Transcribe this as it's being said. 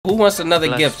Who wants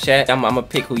another gift, chat? I'm gonna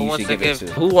pick who you should give it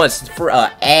to. Who wants for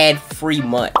ad-free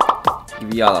month?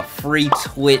 Give y'all a free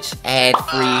Twitch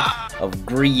ad-free of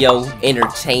Griot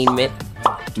Entertainment.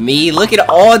 Me, look at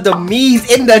all the me's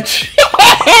in the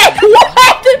chat.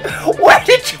 What? Where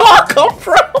did y'all come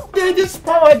from? They just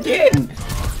spawned in.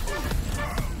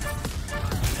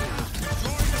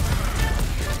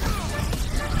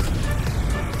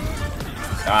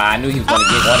 I knew he was gonna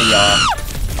get one of y'all.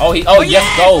 Oh, yes,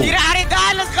 go. Get out and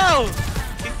die, let's go.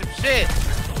 Get some shit.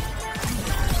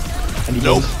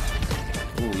 Nope.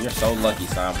 Ooh, you're so lucky,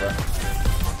 Sombra.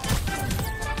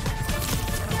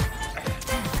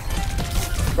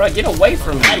 Bro, get away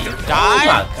from me. Die? Oh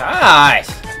my gosh.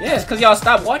 Yeah, it's cause y'all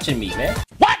stopped watching me, man.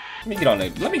 What? Let me get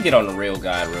on the real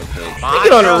guy real quick. Let me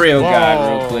get on the real guy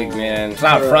real quick, man.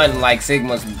 Stop fronting like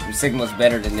Sigma's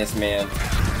better than this man.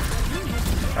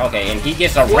 Okay, and he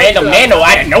gets a random nano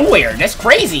out of nowhere. That's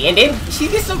crazy. And then she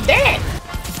gets some dad.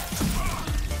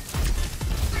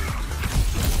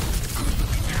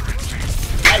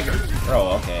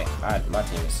 Bro, okay. My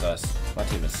team is sus. My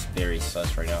team is very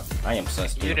sus right now. I am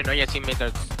sus, dude. You didn't know your teammates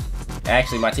are...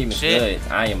 Actually, my team is good.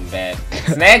 I am bad.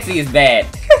 Snaxy is bad.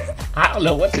 I don't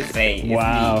know what to say. It's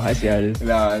wow, me. I see how it is.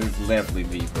 No, it's definitely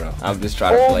me, bro. I'm just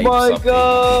trying to play something.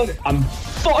 Oh my god! I'm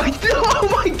fucked. Oh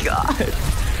my god!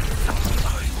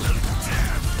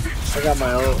 I got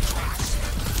my ult.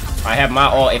 I have my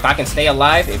ult. If I can stay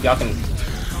alive, if y'all can...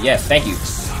 Yes, thank you.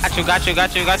 Got you.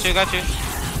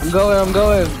 I'm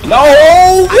going.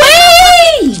 No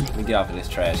way! Let me get off of this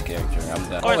trash character. I'm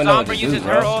done. I don't know what to do,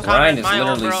 bro. Ryan is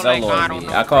literally soloing me.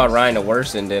 I called Ryan the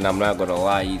worst, and then I'm not gonna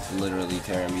lie, he's literally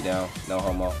tearing me down. No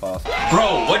homo false.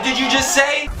 Bro, what did you just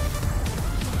say?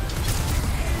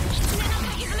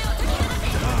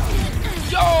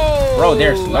 Yo! Bro,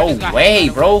 there's no way,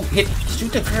 bro.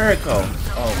 Shoot the Kiriko.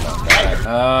 Oh my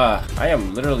god.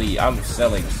 I'm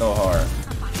selling so hard.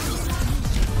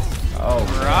 Oh,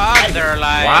 brother,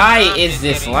 like, why is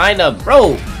this lineup,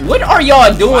 bro? What are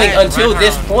y'all doing until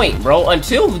this point, bro?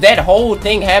 Until that whole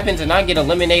thing happens and I get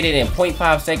eliminated in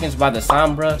 0.5 seconds by the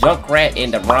Sombra, Junkrat,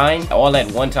 and the Rhine all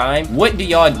at one time. What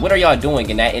are y'all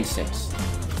doing in that instance?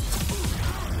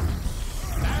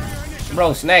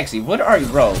 Bro, Snaxy, what are you,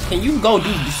 bro? Can you go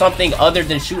do something other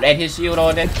than shoot at his shield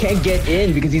all day? I can't get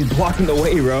in because he's blocking the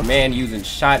way, bro. Man using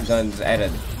shotguns at a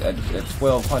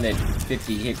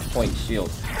 1250 hit point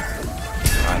shield.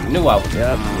 I knew I was.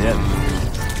 Yep.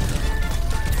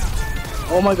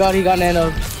 Oh my god, he got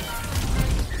nano.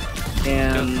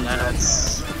 And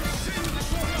that's...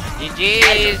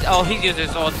 GG's. Oh, he used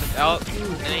his ult out.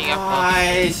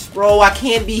 Gosh, bro, I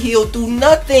can't be healed through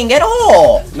nothing at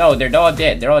all. No, they're all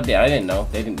dead. They're all dead. I didn't know.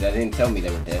 They didn't tell me they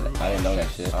were dead. I didn't know that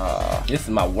shit. This is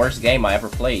my worst game I ever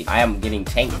played. I am getting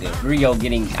tanked this. Rio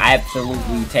getting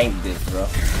absolutely tanked this, bro.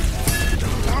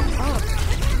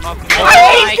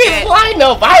 I hate this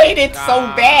lineup. I hate it so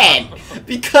bad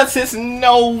because it's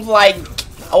no like.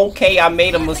 Okay, I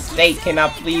made a mistake. Can I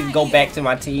please go back to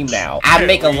my team now? I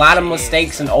make a lot of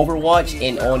mistakes in Overwatch,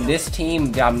 and on this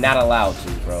team, I'm not allowed to,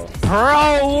 bro.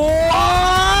 Bro,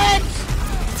 what?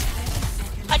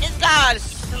 I just got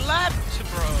slapped,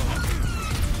 bro.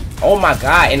 Oh my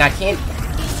god, and I can't...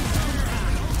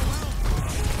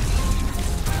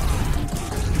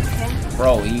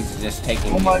 Bro, he's just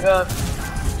taking... Oh my god.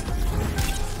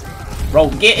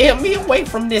 Bro, get me away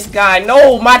from this guy.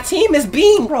 No, my team is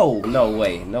being... Bro, no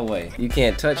way. You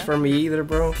can't touch for me either,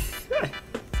 bro.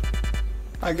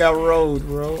 I got rolled,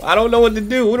 bro. I don't know what to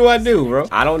do. What do I do, bro?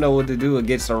 I don't know what to do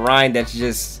against a Rhine that's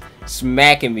just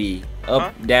smacking me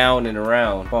up, down, and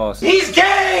around. Pause. He's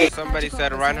gay! Somebody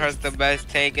said Reinhardt's the best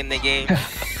tank in the game.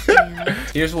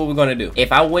 Here's what we're gonna do.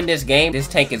 If I win this game, this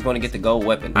tank is gonna get the gold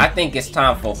weapon. I think it's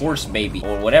time for Horse Baby,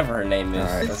 or whatever her name is.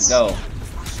 Right. Let's go.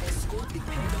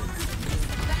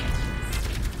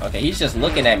 Okay, he's just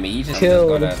looking at me. He's just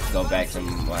gonna go back to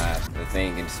the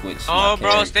thing and switch. Oh,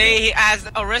 bro, stay as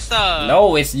Orisa.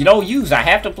 No, it's you don't use. I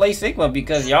have to play Sigma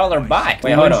because y'all are bot.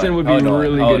 Wait, hold on. Would be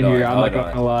really good here. I'm not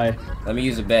gonna lie. Let me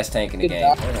use the best tank in the game.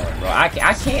 Hold on, bro. I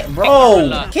can't, bro.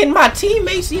 Can my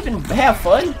teammates even have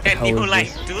fun? Can you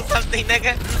like do something,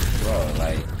 nigga? Bro,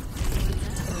 like,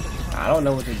 I don't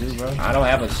know what to do, bro. I don't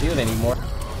have a shield anymore.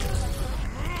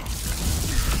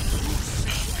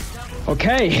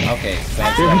 Okay. There we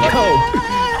go.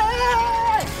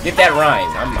 Get that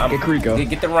Rhine. Get Kriko.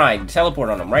 Get the Rhine. Teleport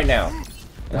on him right now.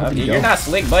 You're not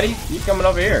slick, buddy. You coming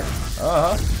over here.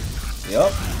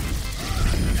 Yup.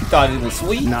 You thought it was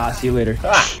sweet? Nah, see you later.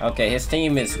 Okay, his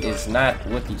team is not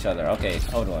with each other. Okay,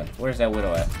 hold on. Where's that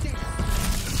Widow at?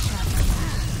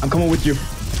 I'm coming with you.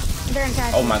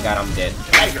 Oh my god, I'm dead.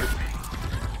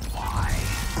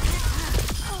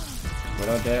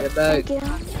 Widow dead. Get back.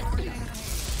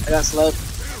 I got slept.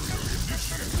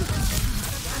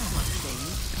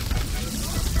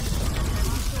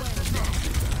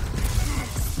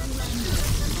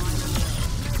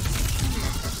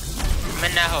 I'm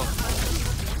in that hole.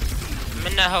 I'm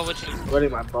in that hole with you.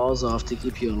 Running my balls off to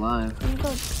keep you alive.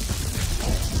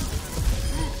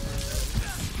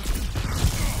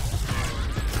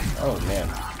 Oh man.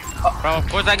 Bro, of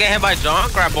course I get hit by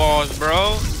Junkrat balls,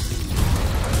 bro.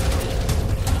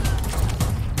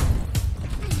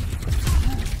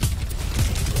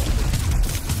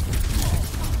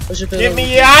 Get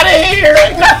me out of here!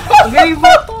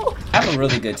 I have a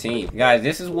really good team, guys.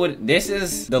 This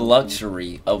is the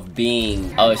luxury of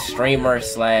being a streamer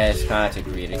slash content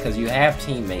creator, because you have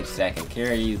teammates that can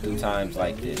carry you through times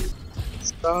like this.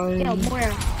 Yo,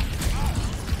 where?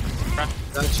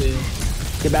 Got you.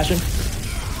 Get Bastion.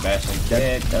 Bastion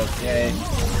dead. Okay.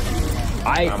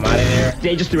 I'm out of here.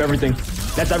 They just threw everything.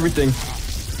 That's everything.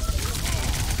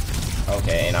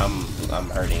 Okay, and I'm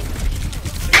hurting.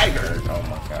 Tiger. Oh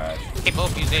my god. Hey,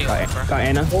 both you say, Got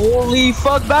Anna. Holy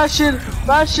fuck, Bastion!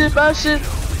 Bastion!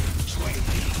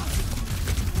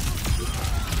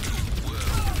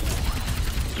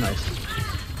 Nice.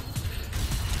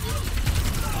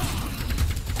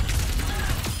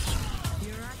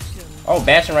 Oh,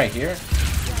 Bastion right here.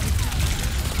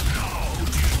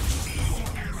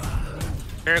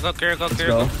 Here go.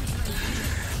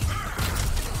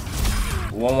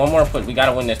 One more push. We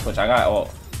gotta win this push. I got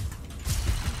ult.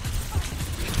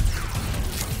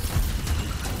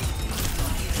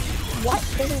 What?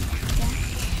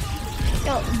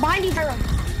 Yo, binding her.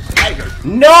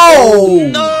 No!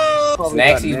 No!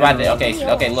 Snaxy's about to.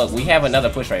 Okay, look, we have another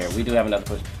push right here. We do have another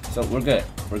push. So we're good.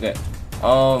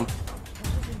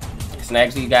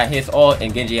 Snaxy got his ult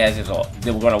and Genji has his ult.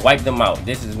 Then we're gonna wipe them out.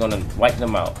 This is gonna wipe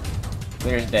them out.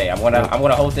 Clear as day. I'm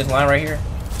gonna hold this line right here.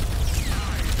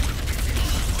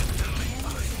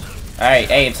 Alright,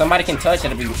 hey, if somebody can touch,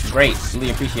 it'll be great.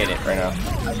 Really appreciate it right now.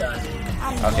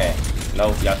 Okay.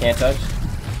 No, y'all can't touch?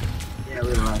 Yeah,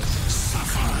 we lost.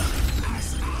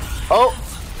 Oh!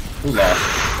 Who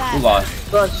lost?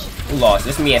 Who lost?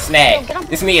 This me and Snag.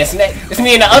 This me and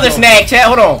the other Snag, chat.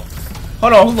 Hold on,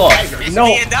 who lost? No.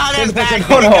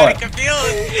 Hold on.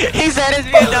 He said it's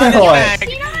me and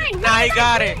Donna's. Nah, he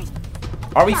got it.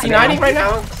 Are we C90 right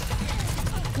now?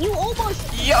 You almost.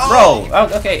 Yo! Bro,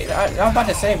 okay, I'm about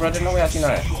to say, bro, there's no way I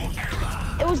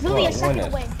C90. It was literally a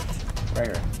second win. Right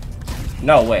here.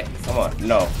 No way. Come on.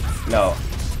 No.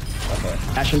 Okay.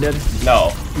 Ashen dead.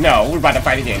 No, we're about to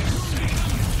fight again.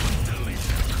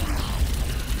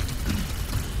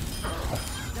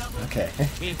 Okay.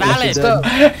 We valid.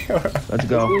 Let's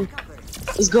go.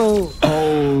 Let's go.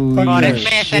 Oh, that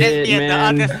shit, is the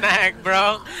man. other snack,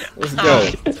 bro. Let's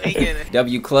go.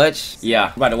 W clutch. Yeah,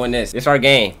 we're about to win this. It's our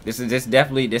game. This is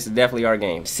definitely our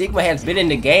game. Sigma has been in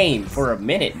the game for a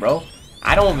minute, bro.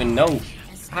 I don't even know.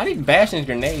 How did Bastion's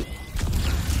grenade?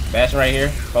 Bastion right here.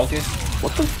 Focus.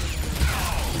 What the?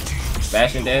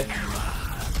 Bastion dead.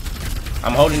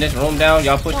 I'm holding this room down.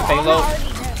 Y'all push the payload.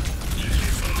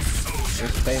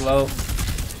 Push the payload.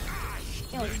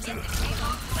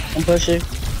 I'm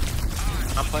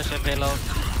pushing payload.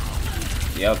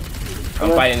 Yep.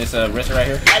 I'm fighting this Rissa right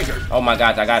here. Oh my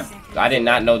god, I did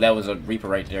not know that was a Reaper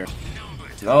right there.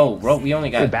 No, bro, we only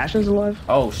got. Wait, Bastion's alive?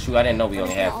 Oh shoot, I didn't know we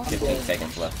only have 15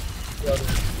 seconds left.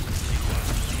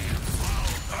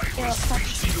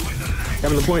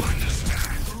 Having the point.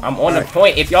 I'm on the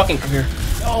point. If y'all can.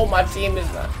 Oh, my team is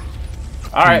not.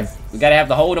 All right, we gotta have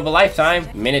the hold of a lifetime.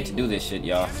 Minute to do this shit,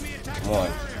 y'all. Come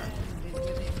on.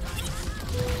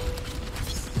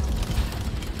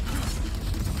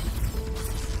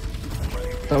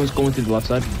 I was going through the left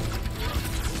side.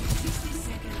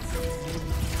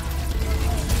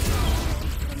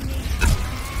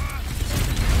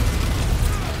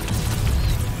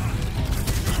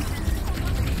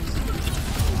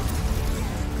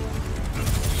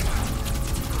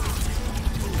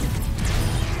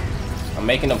 I'm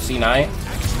making them C9.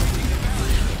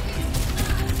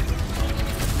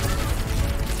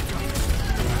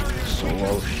 So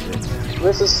low, shit.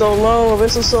 This is so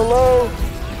low.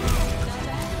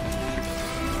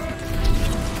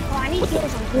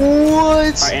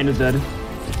 What? Alright, Anna's dead.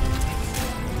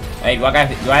 Hey, do I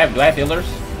have healers?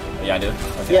 Yeah, I do.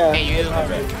 Okay. Yeah. Hey, you.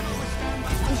 Okay.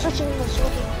 I'm switching the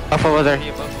shoulder. Buff over there.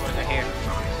 Buff over there. Here.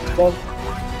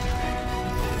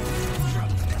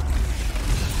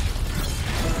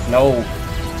 No.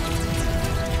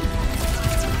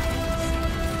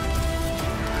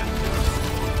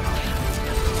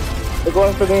 They're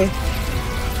going for me.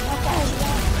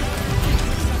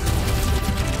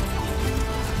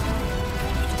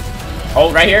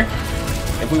 Hold right here.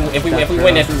 If we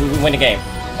win this, we win the game.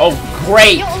 Oh,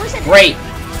 great, great.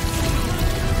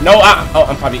 No,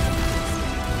 I'm probably.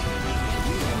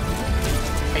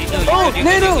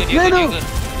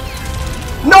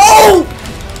 No!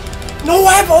 No,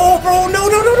 I have all, bro. No.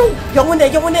 Yo, win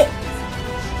that.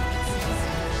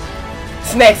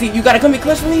 Snacksy, you gotta come in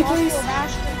clutch for me, please.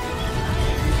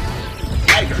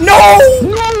 No!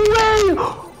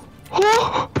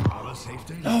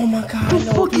 Oh my god,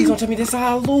 no. Please don't tell me this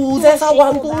how I lose. That's how I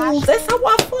lose. That's how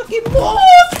I fucking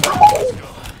lost, bro.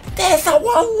 That's how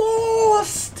I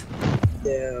lost.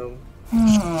 Damn.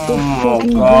 Oh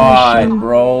my god,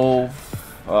 bro.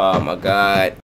 Oh my god.